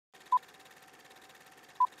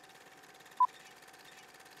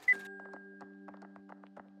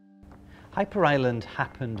Hyper Island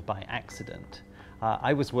happened by accident.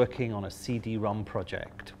 I was working on a CD-ROM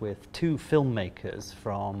project with two filmmakers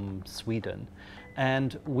from Sweden,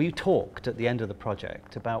 and we talked at the end of the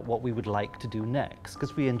project about what we would like to do next,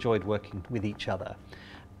 because we enjoyed working with each other.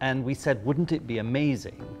 And we said, wouldn't it be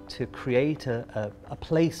amazing to create a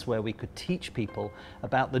place where we could teach people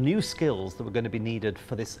about the new skills that were going to be needed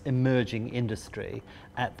for this emerging industry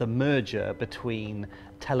at the merger between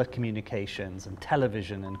telecommunications and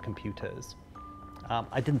television and computers.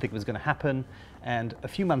 I didn't think it was going to happen, and a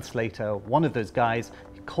few months later, one of those guys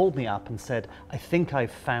called me up and said, I think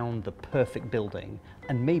I've found the perfect building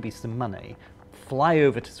and maybe some money. Fly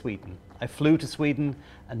over to Sweden. I flew to Sweden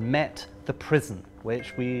and met the prison,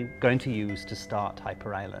 which we're going to use to start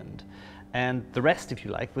Hyper Island. And the rest, if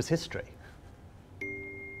you like, was history.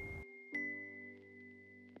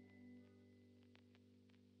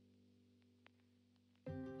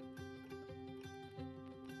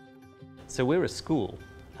 So we're a school,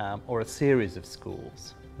 or a series of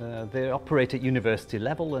schools. They operate at university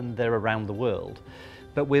level and they're around the world.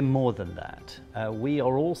 But we're more than that. We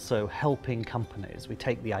are also helping companies. We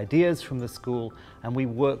take the ideas from the school and we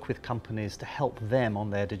work with companies to help them on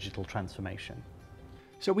their digital transformation.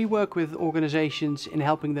 So we work with organizations in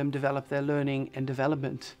helping them develop their learning and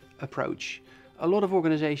development approach. A lot of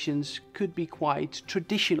organizations could be quite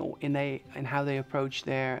traditional in how they approach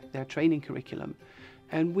their training curriculum.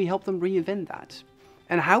 And we help them reinvent that.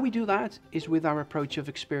 And how we do that is with our approach of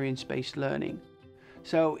experience-based learning.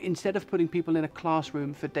 So instead of putting people in a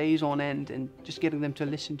classroom for days on end and just getting them to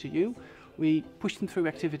listen to you, we push them through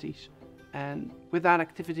activities. And with that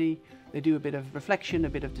activity, they do a bit of reflection, a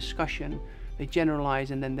bit of discussion, they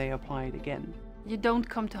generalize, and then they apply it again. You don't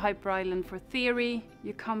come to Hyper Island for theory,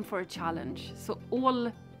 you come for a challenge. So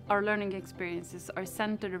all our learning experiences are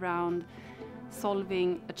centered around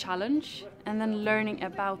solving a challenge and then learning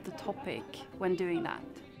about the topic when doing that.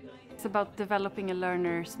 It's about developing a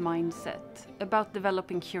learner's mindset, about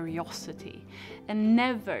developing curiosity, and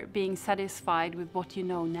never being satisfied with what you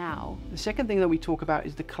know now. The second thing that we talk about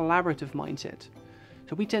is the collaborative mindset.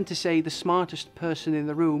 So we tend to say the smartest person in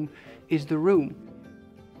the room is the room.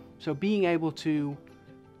 So being able to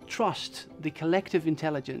trust the collective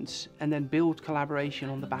intelligence and then build collaboration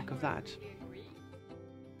on the back of that.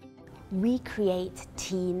 We create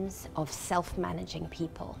teams of self-managing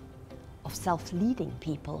people, of self-leading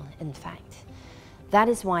people, in fact. That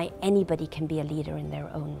is why anybody can be a leader in their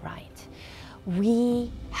own right.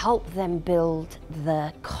 We help them build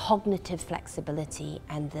the cognitive flexibility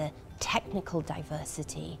and the technical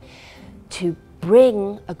diversity to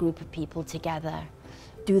bring a group of people together,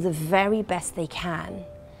 do the very best they can,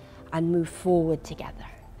 and move forward together.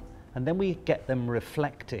 And then we get them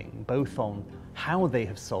reflecting both on how they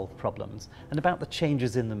have solved problems and about the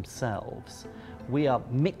changes in themselves. We are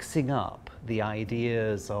mixing up the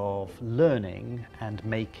ideas of learning and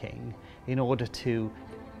making in order to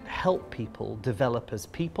help people develop as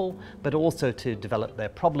people, but also to develop their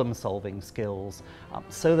problem-solving skills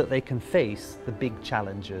so that they can face the big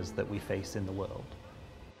challenges that we face in the world.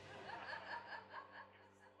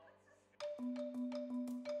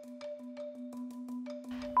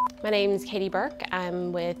 My name is Katie Burke.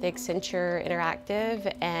 I'm with Accenture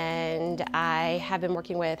Interactive, and I have been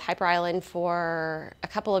working with Hyper Island for a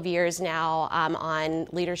couple of years now on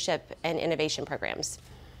leadership and innovation programs.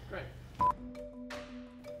 Great.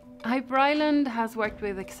 Hyper Island has worked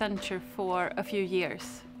with Accenture for a few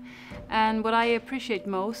years. And what I appreciate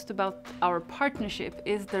most about our partnership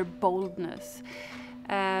is their boldness.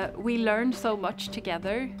 We learn so much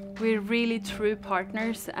together. We're really true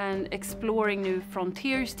partners and exploring new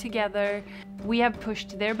frontiers together. We have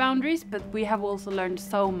pushed their boundaries, but we have also learned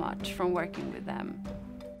so much from working with them.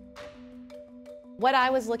 What I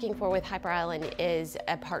was looking for with Hyper Island is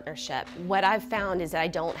a partnership. What I've found is that I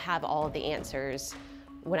don't have all of the answers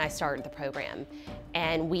when I started the program.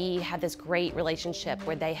 And we have this great relationship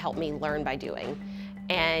where they help me learn by doing.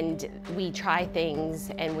 And we try things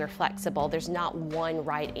and we're flexible. There's not one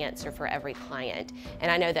right answer for every client.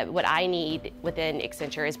 And I know that what I need within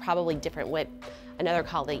Accenture is probably different what another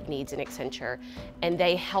colleague needs in Accenture. And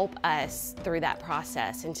they help us through that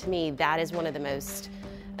process. And to me, that is one of the most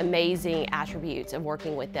amazing attributes of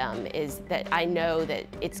working with them, is that I know that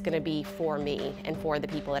it's going to be for me and for the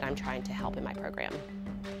people that I'm trying to help in my program.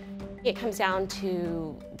 It comes down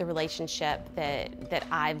to the relationship that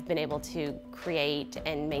I've been able to create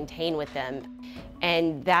and maintain with them.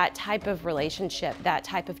 And that type of relationship, that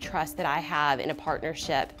type of trust that I have in a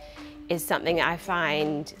partnership is something I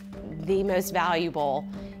find the most valuable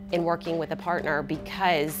in working with a partner,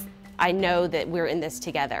 because I know that we're in this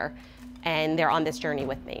together and they're on this journey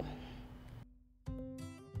with me.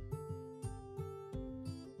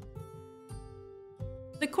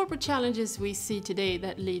 corporate challenges we see today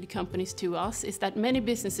that lead companies to us is that many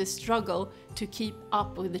businesses struggle to keep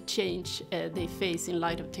up with the change they face in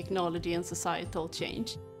light of technology and societal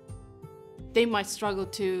change. They might struggle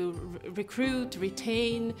to recruit,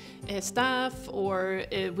 retain staff, or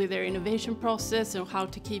with their innovation process, or how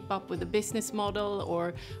to keep up with the business model,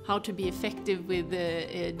 or how to be effective with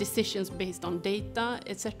decisions based on data,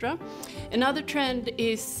 etc. Another trend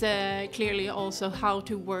is clearly also how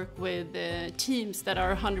to work with teams that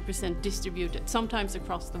are 100% distributed, sometimes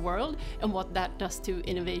across the world, and what that does to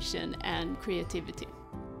innovation and creativity.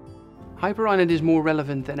 Hyper Island is more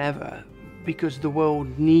relevant than ever, because the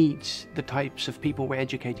world needs the types of people we're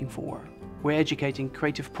educating for. We're educating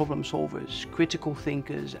creative problem solvers, critical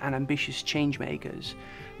thinkers, and ambitious change makers.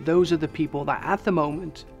 Those are the people that at the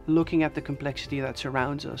moment, looking at the complexity that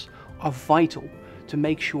surrounds us, are vital to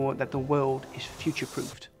make sure that the world is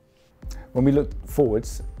future-proofed. When we look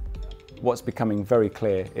forwards, what's becoming very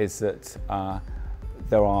clear is that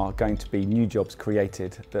there are going to be new jobs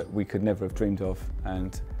created that we could never have dreamed of,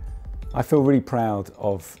 and I feel really proud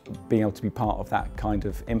of being able to be part of that kind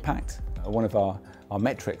of impact. One of our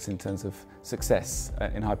metrics in terms of success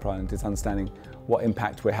in Hyper Island is understanding what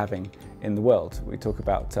impact we're having in the world. We talk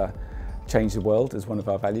about change the world as one of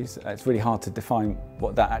our values. It's really hard to define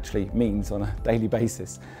what that actually means on a daily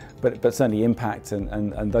basis, but certainly impact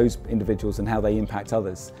and those individuals and how they impact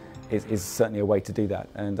others is certainly a way to do that.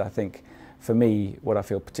 And I think for me, what I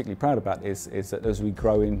feel particularly proud about is that as we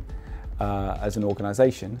grow in as an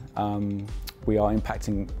organisation, we are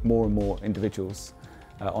impacting more and more individuals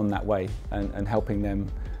on that way and helping them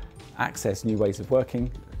access new ways of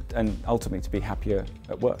working and ultimately to be happier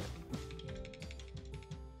at work.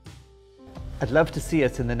 I'd love to see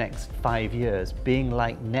us in the next 5 years being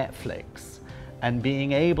like Netflix and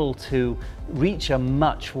being able to reach a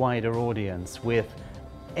much wider audience with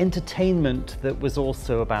entertainment that was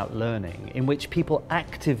also about learning, in which people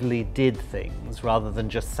actively did things rather than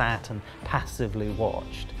just sat and passively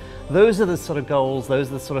watched. Those are the sort of goals, those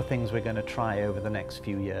are the sort of things we're going to try over the next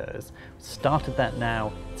few years. Started that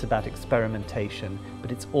now, it's about experimentation,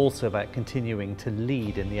 but it's also about continuing to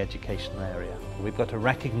lead in the educational area. We've got to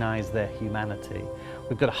recognise their humanity.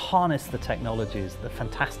 We've got to harness the technologies, the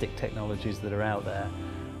fantastic technologies that are out there,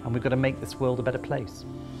 and we've got to make this world a better place.